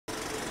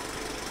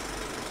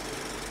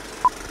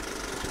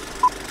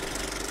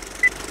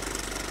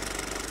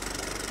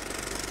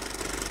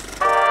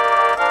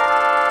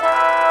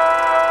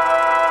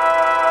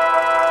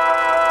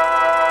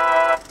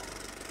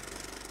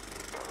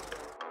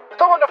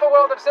wonderful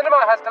world of cinema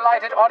has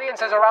delighted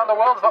audiences around the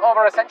world for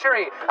over a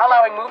century,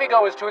 allowing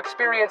moviegoers to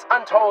experience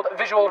untold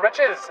visual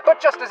riches.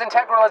 But just as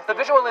integral as the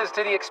visual is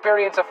to the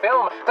experience of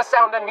film, the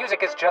sound and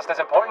music is just as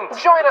important.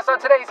 Join us on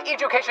today's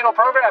educational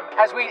program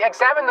as we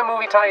examine the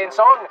movie tie-in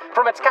song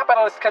from its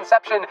capitalist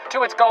conception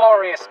to its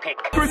glorious peak.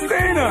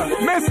 Christina,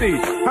 Missy,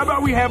 how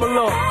about we have a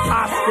little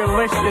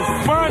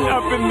Oscar-licious fun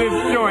up in this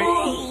joint?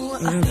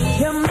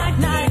 You might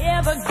not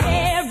ever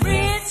get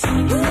rich.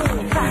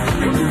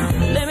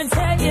 Let me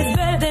tell you, it's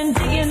better than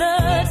digging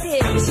a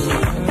ditch.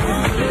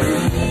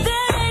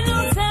 There ain't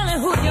no telling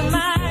who you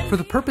might. For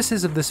the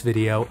purposes of this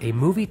video, a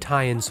movie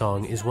tie-in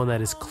song is one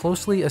that is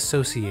closely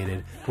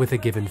associated with a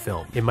given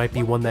film. It might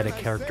be one that a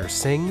character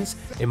sings,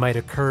 it might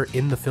occur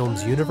in the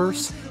film's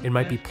universe, it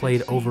might be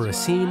played over a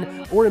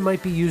scene, or it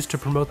might be used to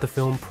promote the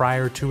film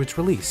prior to its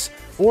release,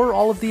 or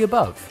all of the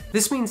above.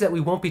 This means that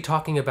we won't be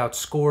talking about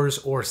scores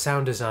or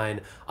sound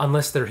design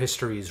unless their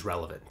history is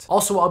relevant.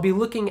 Also, I'll be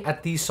looking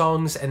at these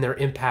songs and their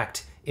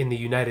impact in the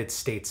United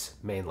States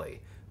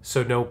mainly,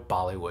 so no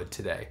Bollywood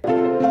today.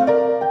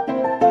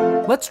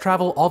 Let's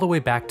travel all the way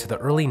back to the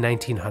early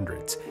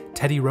 1900s.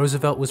 Teddy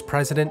Roosevelt was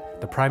president,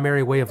 the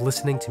primary way of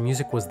listening to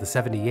music was the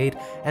 78,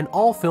 and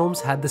all films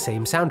had the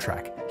same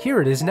soundtrack.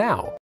 Here it is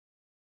now.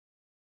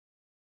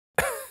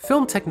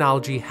 Film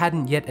technology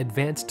hadn't yet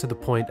advanced to the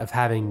point of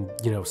having,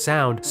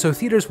 sound, so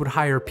theaters would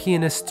hire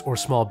pianists or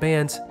small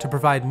bands to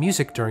provide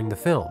music during the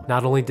film.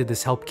 Not only did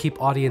this help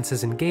keep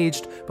audiences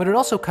engaged, but it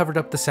also covered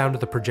up the sound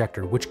of the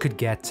projector, which could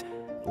get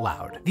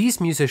loud.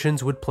 These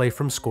musicians would play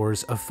from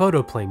scores of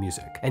photoplay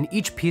music, and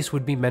each piece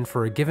would be meant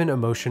for a given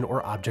emotion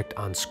or object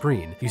on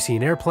screen. You see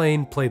an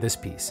airplane, play this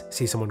piece.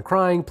 See someone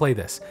crying, play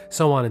this,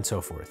 so on and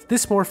so forth.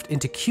 This morphed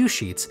into cue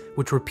sheets,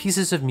 which were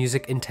pieces of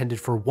music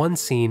intended for one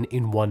scene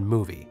in one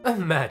movie.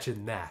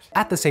 Imagine that.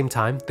 At the same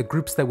time, the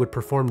groups that would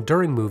perform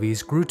during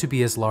movies grew to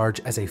be as large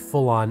as a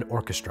full-on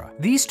orchestra.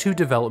 These two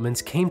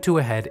developments came to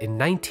a head in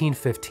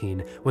 1915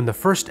 when the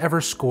first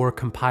ever score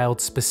compiled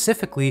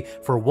specifically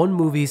for one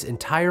movie's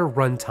entire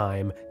runtime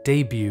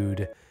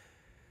debuted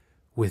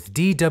with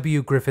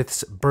D.W.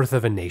 Griffith's Birth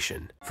of a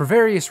Nation. For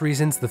various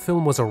reasons, the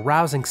film was a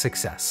rousing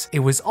success. It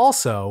was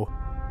also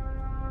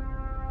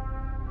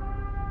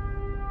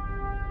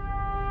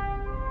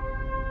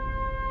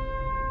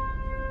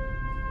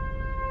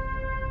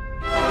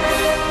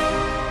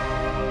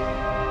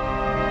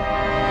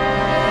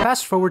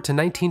Fast forward to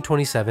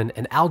 1927,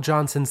 and Al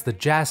Johnson's The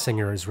Jazz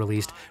Singer is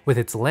released with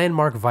its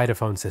landmark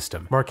Vitaphone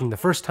system, marking the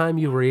first time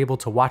you were able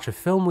to watch a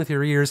film with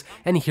your ears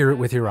and hear it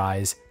with your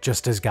eyes,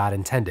 just as God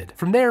intended.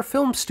 From there,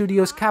 film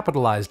studios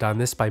capitalized on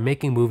this by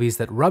making movies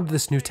that rubbed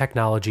this new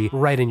technology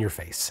right in your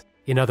face.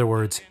 In other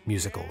words,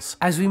 musicals.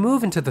 As we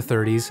move into the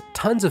 30s,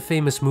 tons of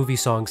famous movie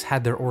songs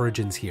had their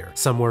origins here.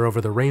 Somewhere Over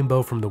the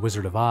Rainbow from The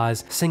Wizard of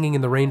Oz, Singing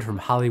in the Rain from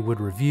Hollywood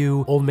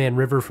Review, Old Man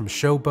River from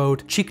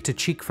Showboat, Cheek to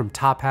Cheek from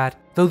Top Hat.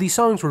 Though these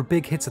songs were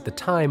big hits at the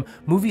time,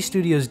 movie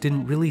studios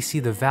didn't really see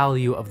the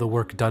value of the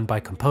work done by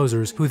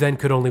composers who then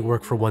could only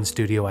work for one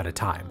studio at a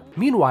time.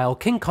 Meanwhile,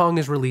 King Kong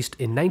is released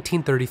in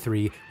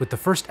 1933 with the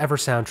first ever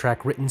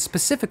soundtrack written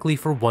specifically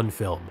for one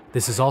film.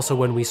 This is also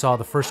when we saw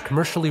the first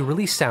commercially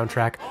released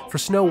soundtrack for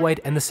Snow White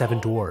and the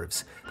Seven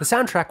Dwarfs. The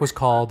soundtrack was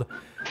called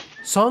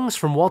Songs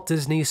from Walt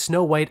Disney's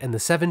Snow White and the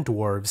Seven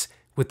Dwarfs,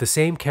 with the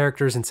same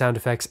characters and sound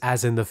effects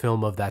as in the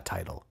film of that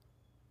title.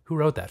 Who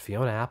wrote that,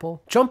 Fiona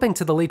Apple? Jumping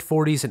to the late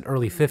 40s and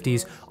early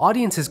 50s,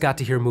 audiences got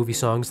to hear movie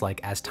songs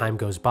like As Time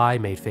Goes By,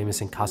 made famous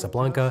in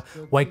Casablanca,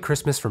 White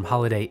Christmas from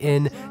Holiday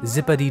Inn,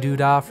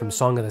 Zip-a-dee-doo-dah from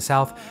Song of the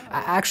South.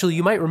 Actually,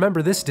 you might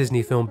remember this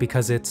Disney film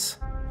because it's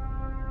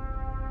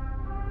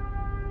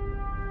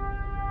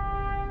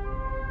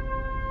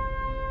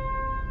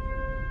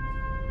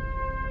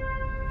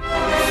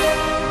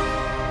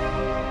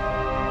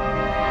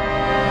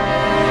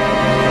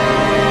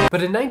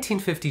But in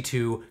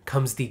 1952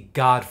 comes the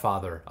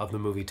godfather of the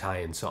movie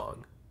tie-in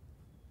song.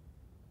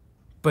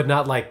 But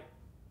not like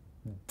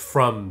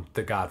from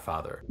The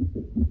Godfather.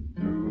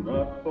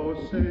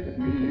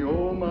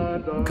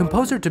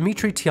 Composer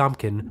Dmitri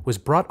Tiomkin was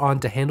brought on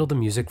to handle the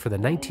music for the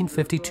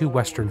 1952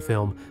 Western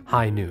film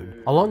High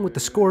Noon. Along with the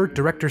score,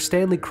 director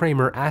Stanley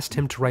Kramer asked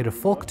him to write a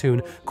folk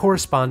tune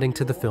corresponding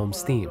to the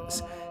film's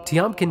themes.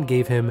 Tiomkin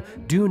gave him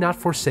Do Not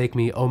Forsake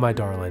Me, Oh My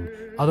Darlin',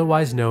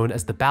 otherwise known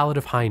as the Ballad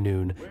of High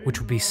Noon, which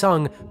would be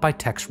sung by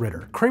Tex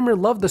Ritter. Kramer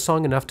loved the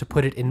song enough to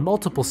put it in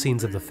multiple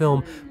scenes of the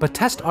film, but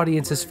test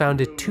audiences found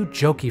it too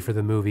jokey for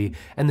the movie,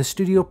 and the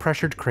studio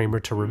pressured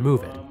Kramer to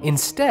remove it.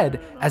 Instead,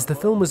 as the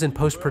film was in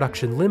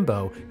post-production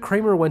limbo,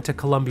 Kramer went to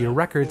Columbia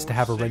Records to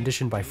have a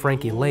rendition by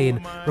Frankie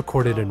Lane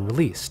recorded and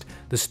released.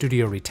 The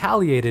studio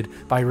retaliated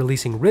by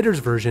releasing Ritter's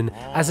version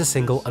as a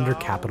single under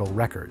Capitol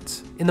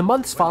Records. In the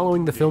months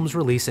following the film's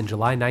release in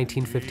July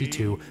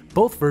 1952,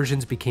 both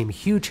versions became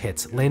huge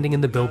hits, landing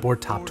in the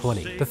Billboard Top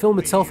 20. The film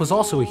itself was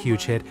also a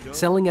huge hit,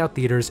 selling out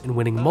theaters and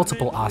winning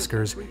multiple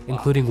Oscars,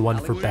 including one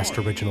for Best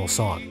Original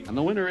Song. And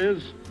the winner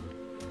is...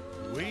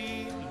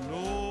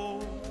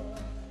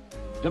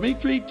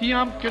 Dmitri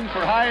Tiomkin for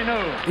high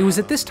noon. It was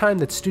at this time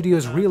that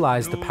studios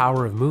realized the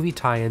power of movie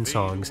tie-in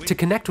songs to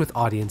connect with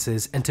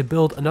audiences and to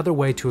build another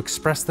way to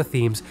express the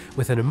themes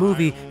within a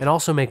movie and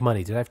also make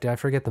money. Did I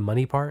forget the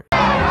money part?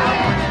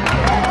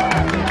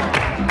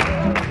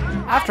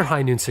 After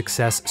High Noon's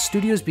success,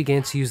 studios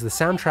began to use the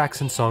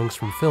soundtracks and songs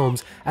from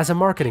films as a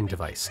marketing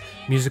device.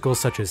 Musicals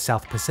such as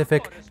South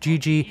Pacific,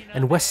 Gigi,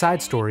 and West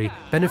Side Story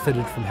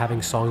benefited from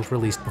having songs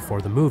released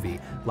before the movie,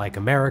 like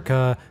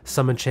America,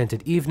 Some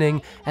Enchanted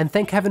Evening, and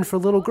Thank Heaven for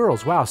Little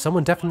Girls. Wow,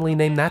 someone definitely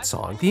named that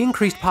song. The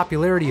increased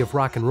popularity of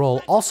rock and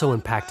roll also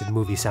impacted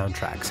movie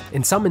soundtracks.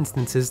 In some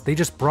instances, they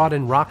just brought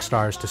in rock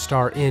stars to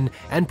star in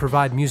and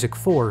provide music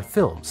for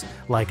films,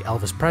 like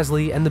Elvis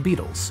Presley and the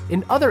Beatles.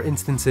 In other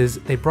instances,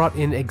 they brought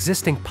in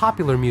existing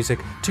popular music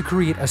to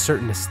create a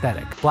certain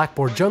aesthetic.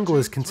 Blackboard Jungle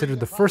is considered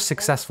the first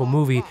successful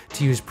movie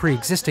to use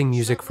pre-existing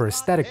music for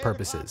aesthetic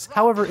purposes.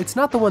 However, it's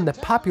not the one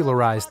that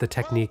popularized the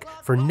technique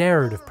for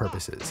narrative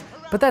purposes.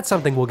 But that's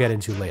something we'll get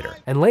into later.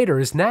 And later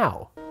is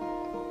now.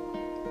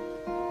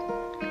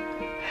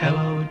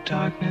 Hello,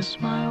 darkness,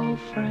 my old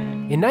friend.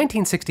 In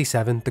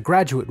 1967, The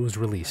Graduate was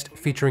released,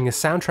 featuring a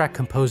soundtrack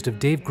composed of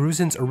Dave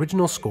Gruzin's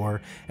original score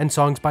and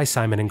songs by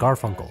Simon and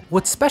Garfunkel.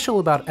 What's special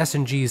about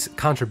S&G's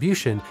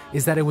contribution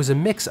is that it was a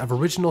mix of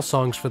original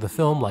songs for the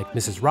film like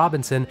Mrs.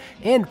 Robinson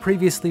and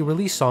previously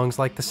released songs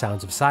like The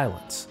Sounds of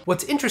Silence.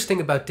 What's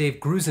interesting about Dave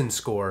Gruzin's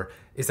score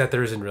is that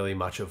there isn't really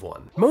much of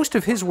one. Most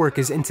of his work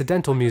is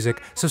incidental music,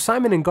 so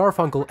Simon and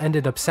Garfunkel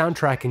ended up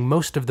soundtracking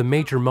most of the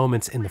major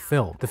moments in the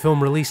film. The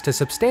film released to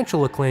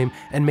substantial acclaim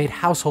and made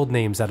household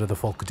names out of the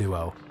folk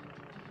duo.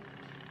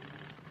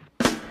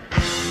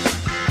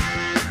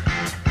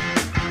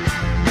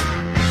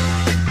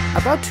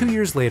 About 2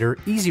 years later,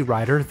 Easy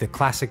Rider, the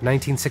classic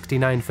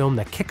 1969 film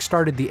that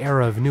kickstarted the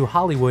era of New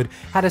Hollywood,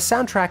 had a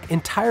soundtrack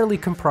entirely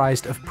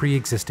comprised of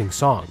pre-existing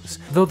songs.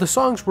 Though the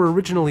songs were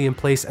originally in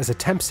place as a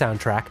temp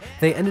soundtrack,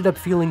 they ended up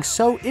feeling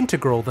so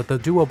integral that the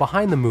duo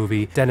behind the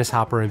movie, Dennis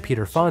Hopper and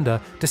Peter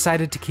Fonda,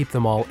 decided to keep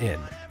them all in.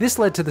 This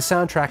led to the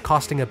soundtrack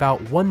costing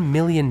about $1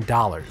 million,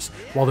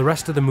 while the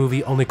rest of the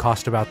movie only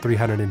cost about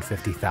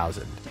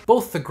 $350,000.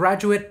 Both The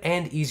Graduate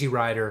and Easy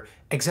Rider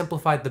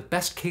exemplified the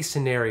best case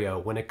scenario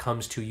when it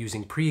comes to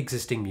using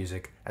pre-existing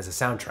music as a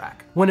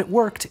soundtrack. When it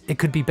worked, it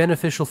could be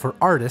beneficial for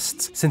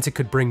artists since it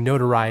could bring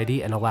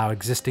notoriety and allow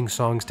existing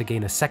songs to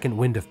gain a second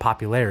wind of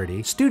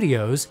popularity,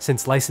 studios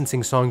since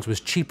licensing songs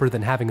was cheaper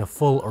than having a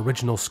full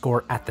original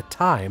score at the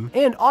time,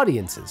 and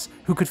audiences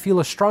who could feel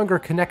a stronger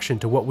connection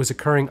to what was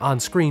occurring on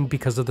screen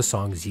because of the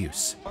song's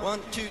use. 1,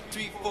 2,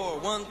 3, 4,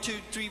 1, 2,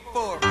 3,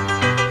 4.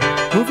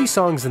 Movie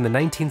songs in the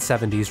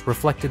 1970s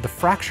reflected the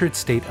fractured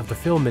state of the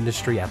film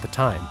industry at the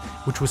time,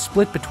 which was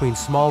split between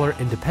smaller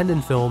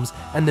independent films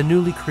and the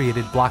newly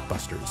created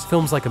blockbusters.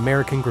 Films like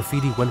American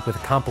Graffiti went with a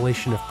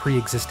compilation of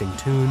pre-existing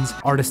tunes.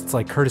 Artists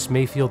like Curtis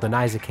Mayfield and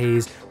Isaac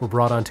Hayes were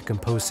brought on to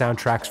compose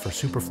soundtracks for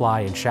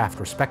Superfly and Shaft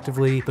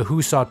respectively. The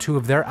Who saw two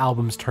of their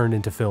albums turned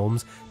into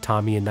films,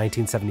 Tommy in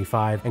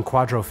 1975 and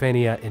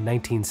Quadrophenia in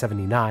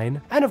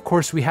 1979. And of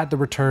course we had the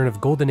return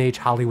of Golden Age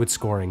Hollywood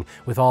scoring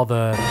with all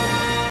the...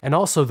 and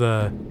also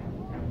the...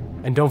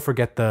 and don't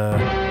forget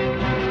the...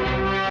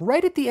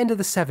 Right at the end of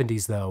the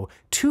 70s, though,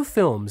 two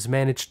films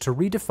managed to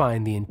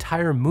redefine the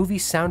entire movie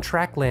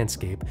soundtrack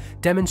landscape,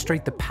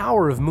 demonstrate the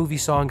power of movie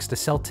songs to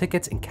sell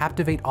tickets and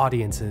captivate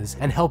audiences,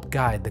 and help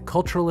guide the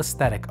cultural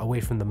aesthetic away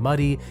from the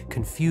muddy,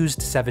 confused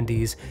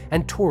 70s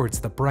and towards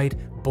the bright,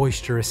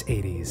 boisterous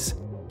 80s.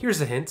 Here's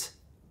a hint.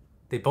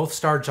 They both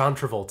star John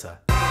Travolta.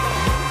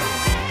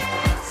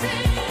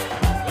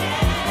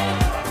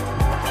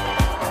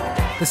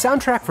 The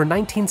soundtrack for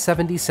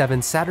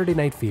 1977's Saturday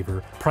Night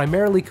Fever,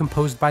 primarily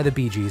composed by the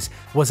Bee Gees,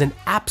 was an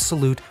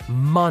absolute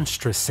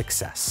monstrous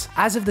success.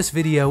 As of this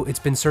video, it's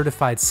been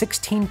certified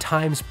 16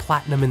 times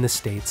platinum in the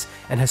States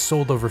and has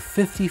sold over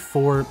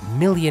 54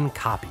 million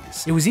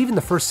copies. It was even the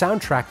first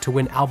soundtrack to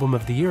win Album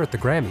of the Year at the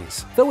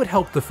Grammys. Though it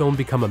helped the film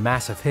become a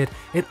massive hit,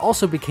 it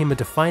also became a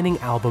defining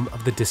album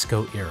of the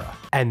disco era.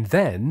 And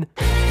then...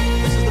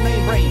 This is the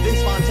main brain,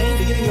 Vince Fontaine,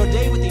 beginning your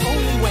day with the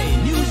only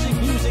way. Music,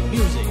 music,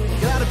 music.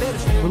 Get out of bed.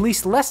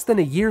 Released less than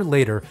a year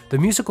later, the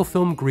musical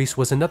film Grease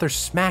was another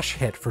smash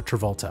hit for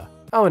Travolta.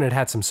 Oh, and it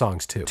had some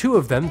songs too. Two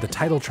of them, the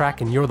title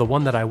track and You're the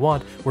One That I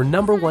Want, were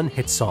 #1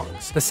 hit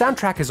songs. The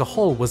soundtrack as a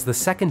whole was the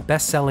second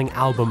best-selling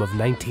album of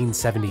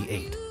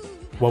 1978.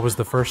 What was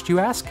the first, you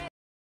ask?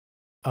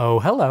 Oh,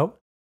 hello.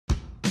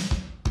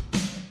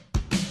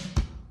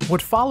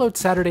 What followed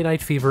Saturday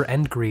Night Fever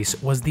and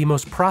Grease was the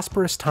most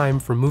prosperous time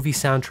for movie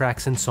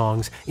soundtracks and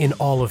songs in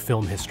all of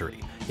film history.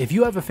 If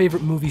you have a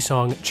favorite movie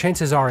song,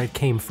 chances are it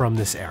came from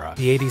this era.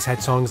 The 80s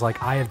had songs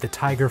like Eye of the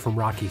Tiger from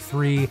Rocky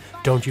III,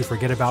 Don't You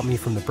Forget About Me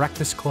from The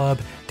Breakfast Club,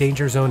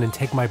 Danger Zone and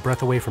Take My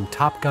Breath Away from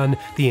Top Gun,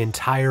 the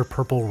entire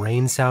Purple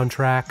Rain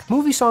soundtrack.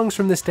 Movie songs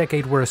from this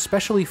decade were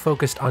especially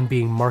focused on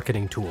being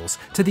marketing tools,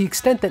 to the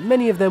extent that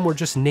many of them were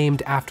just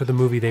named after the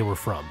movie they were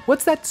from.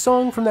 What's that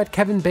song from that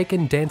Kevin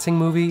Bacon dancing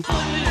movie?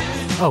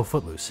 Oh,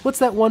 Footloose. What's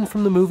that one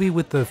from the movie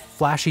with the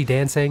flashy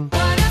dancing?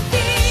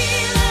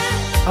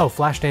 Oh,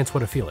 Flashdance,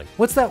 What a Feeling.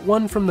 What's that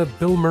one from the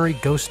Bill Murray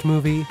Ghost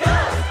movie?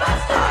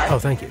 Oh,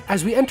 thank you.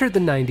 As we entered the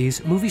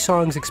 90s, movie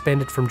songs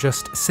expanded from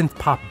just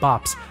synth-pop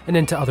bops and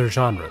into other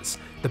genres.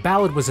 The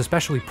ballad was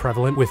especially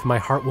prevalent with My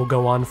Heart Will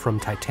Go On from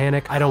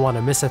Titanic, I Don't Want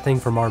to Miss a Thing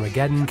from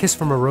Armageddon, Kiss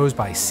from a Rose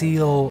by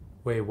Seal.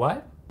 Wait,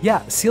 what?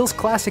 Yeah, Seal's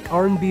classic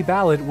R&B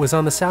ballad was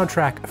on the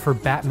soundtrack for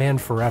Batman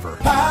Forever.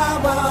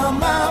 Power,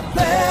 my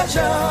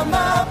pleasure,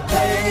 my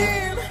pain.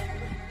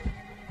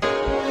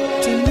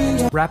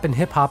 Rap and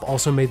hip-hop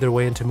also made their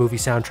way into movie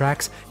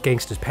soundtracks,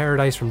 Gangsta's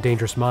Paradise from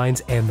Dangerous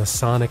Minds and the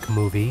Sonic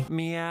movie.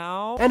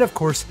 Meow. And of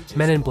course,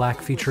 Men in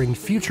Black featuring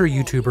future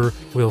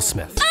YouTuber Will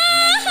Smith.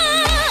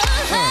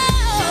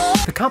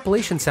 The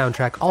compilation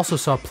soundtrack also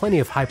saw plenty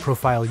of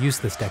high-profile use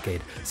this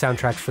decade.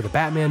 Soundtracks for the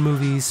Batman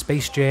movies,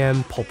 Space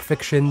Jam, Pulp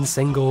Fiction,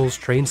 Singles,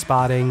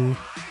 Trainspotting.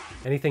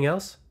 Anything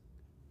else?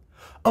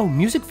 Oh,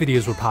 music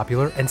videos were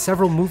popular, and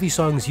several movie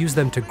songs used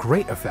them to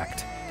great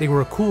effect. They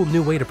were a cool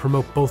new way to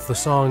promote both the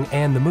song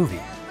and the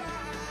movie.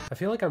 I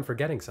feel like I'm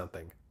forgetting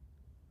something.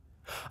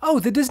 Oh,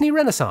 the Disney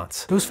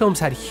Renaissance! Those films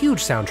had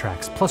huge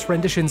soundtracks, plus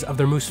renditions of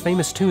their most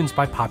famous tunes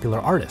by popular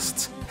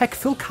artists. Heck,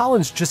 Phil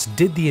Collins just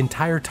did the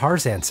entire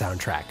Tarzan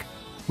soundtrack.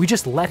 We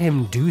just let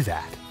him do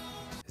that.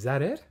 Is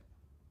that it?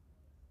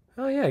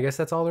 Oh yeah, I guess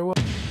that's all there was.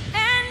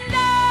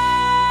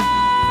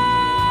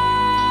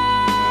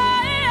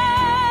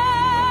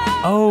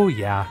 Oh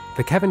yeah,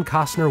 the Kevin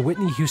Costner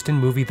Whitney Houston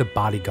movie The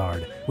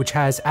Bodyguard, which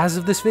has, as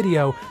of this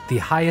video, the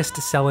highest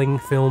selling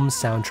film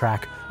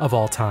soundtrack of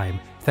all time,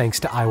 thanks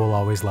to I Will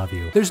Always Love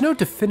You. There's no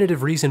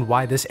definitive reason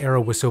why this era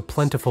was so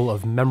plentiful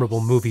of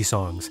memorable movie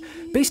songs.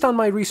 Based on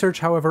my research,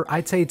 however,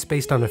 I'd say it's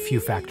based on a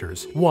few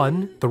factors.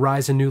 One, the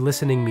rise in new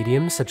listening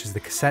mediums such as the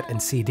cassette and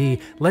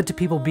CD led to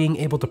people being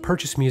able to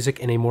purchase music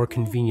in a more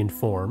convenient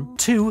form.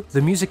 Two,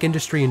 the music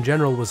industry in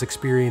general was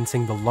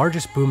experiencing the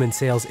largest boom in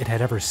sales it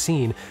had ever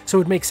seen,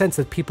 so it makes sense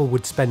that people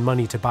would spend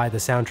money to buy the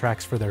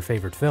soundtracks for their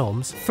favorite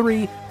films.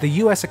 Three, the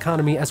US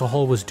economy as a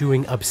whole was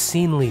doing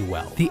obscenely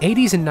well. The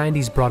 80s and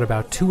 90s brought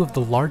about two of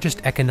the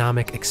largest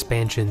economic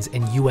expansions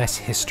in US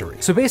history.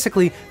 So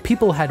basically,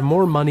 people had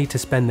more money to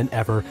spend than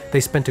ever,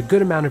 they spent a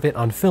good amount of it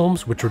on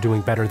films, which were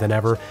doing better than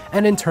ever,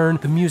 and in turn,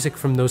 the music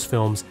from those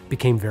films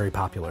became very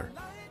popular.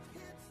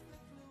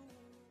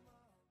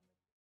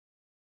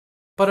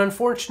 But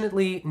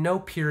unfortunately, no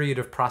period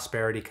of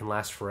prosperity can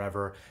last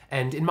forever,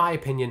 and in my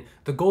opinion,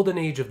 the golden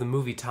age of the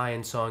movie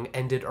tie-in song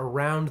ended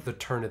around the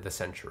turn of the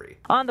century.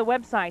 On the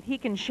website, he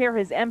can share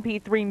his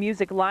MP3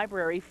 music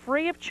library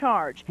free of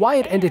charge. Why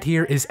it ended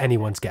here is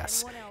anyone's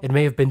guess. It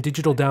may have been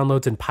digital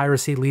downloads and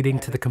piracy leading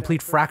to the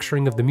complete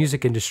fracturing of the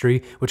music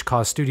industry, which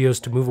caused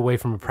studios to move away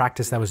from a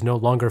practice that was no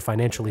longer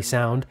financially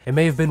sound. It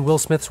may have been Will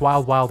Smith's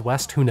Wild Wild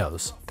West, who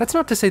knows. That's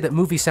not to say that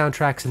movie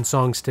soundtracks and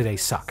songs today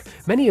suck.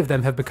 Many of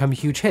them have become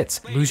huge hits.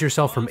 Lose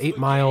Yourself from 8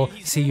 Mile,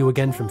 See You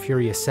Again from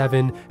Furious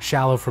 7,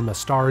 Shallow from A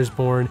Star Is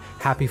Born,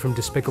 Happy from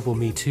Despicable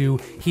Me 2,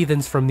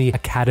 Heathens from the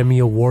Academy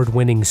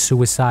Award-winning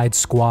Suicide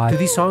Squad. Do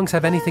these songs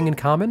have anything in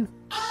common?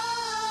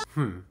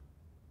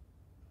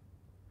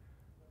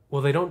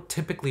 Well, they don't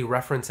typically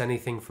reference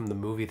anything from the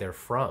movie they're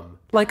from.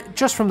 Like,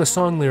 just from the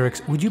song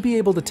lyrics, would you be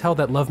able to tell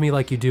that Love Me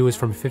Like You Do is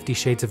from 50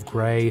 Shades of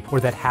Grey, or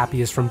that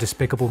Happy is from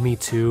Despicable Me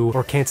 2,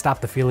 or Can't Stop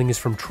the Feeling is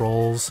from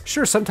Trolls?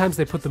 Sure, sometimes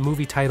they put the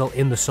movie title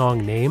in the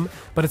song name,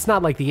 but it's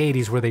not like the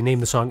 80s where they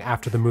named the song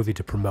after the movie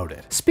to promote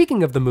it.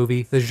 Speaking of the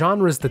movie, the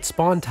genres that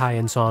spawn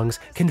tie-in songs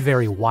can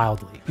vary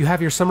wildly. You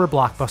have your summer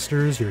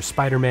blockbusters, your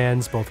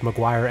Spider-Mans, both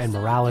Maguire and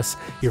Morales,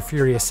 your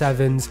Furious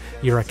 7s,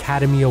 your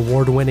Academy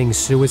Award-winning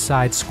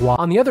Suicide Squad.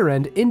 On the other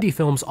end, indie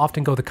films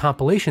often go the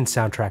compilation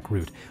soundtrack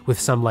route, with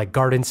some like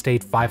Garden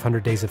State,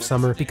 500 Days of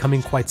Summer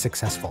becoming quite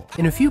successful.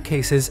 In a few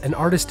cases, an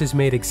artist is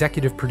made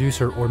executive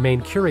producer or main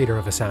curator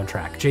of a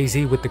soundtrack.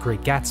 Jay-Z with The Great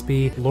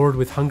Gatsby, Lorde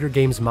with Hunger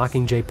Games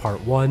Mockingjay Part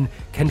 1,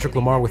 Kendrick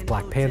Lamar with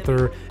Black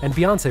Panther, and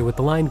Beyonce with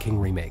the Lion King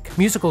remake.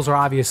 Musicals are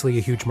obviously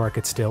a huge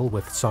market still,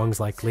 with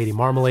songs like Lady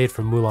Marmalade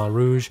from Moulin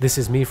Rouge, This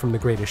Is Me from The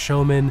Greatest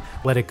Showman,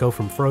 Let It Go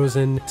from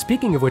Frozen.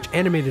 Speaking of which,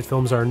 animated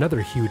films are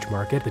another huge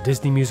market. The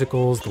Disney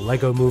musicals, the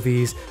Lego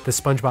movies, the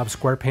SpongeBob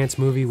SquarePants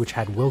movie, which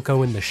had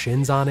Wilco and the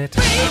Shins on it,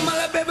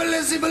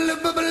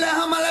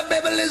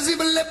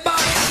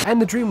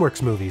 and the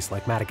DreamWorks movies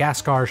like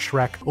Madagascar,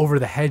 Shrek, Over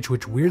the Hedge,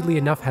 which weirdly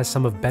enough has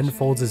some of Ben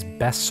Folds'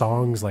 best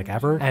songs like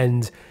ever,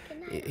 and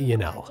you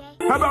know.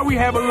 How about we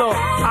have a little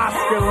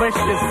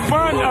Oscar-licious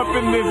fun up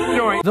in this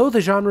joint? Though the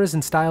genres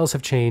and styles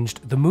have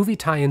changed, the movie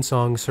tie-in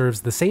song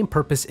serves the same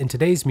purpose in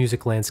today's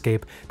music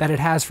landscape that it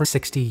has for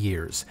 60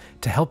 years,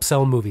 to help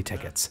sell movie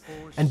tickets.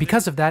 And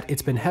because of that,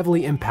 it's been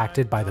heavily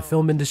impacted by the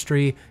film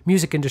industry,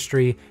 music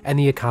industry, and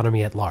the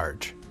economy at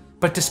large.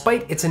 But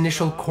despite its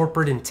initial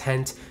corporate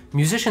intent,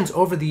 musicians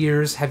over the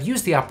years have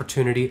used the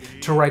opportunity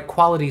to write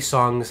quality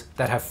songs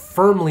that have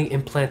firmly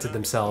implanted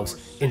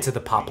themselves into the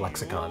pop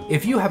lexicon.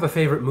 If you have a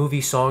favorite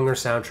movie, song, or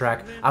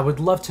soundtrack, I would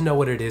love to know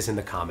what it is in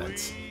the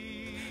comments.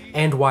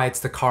 And why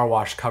it's the car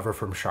wash cover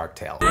from Shark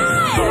Tale.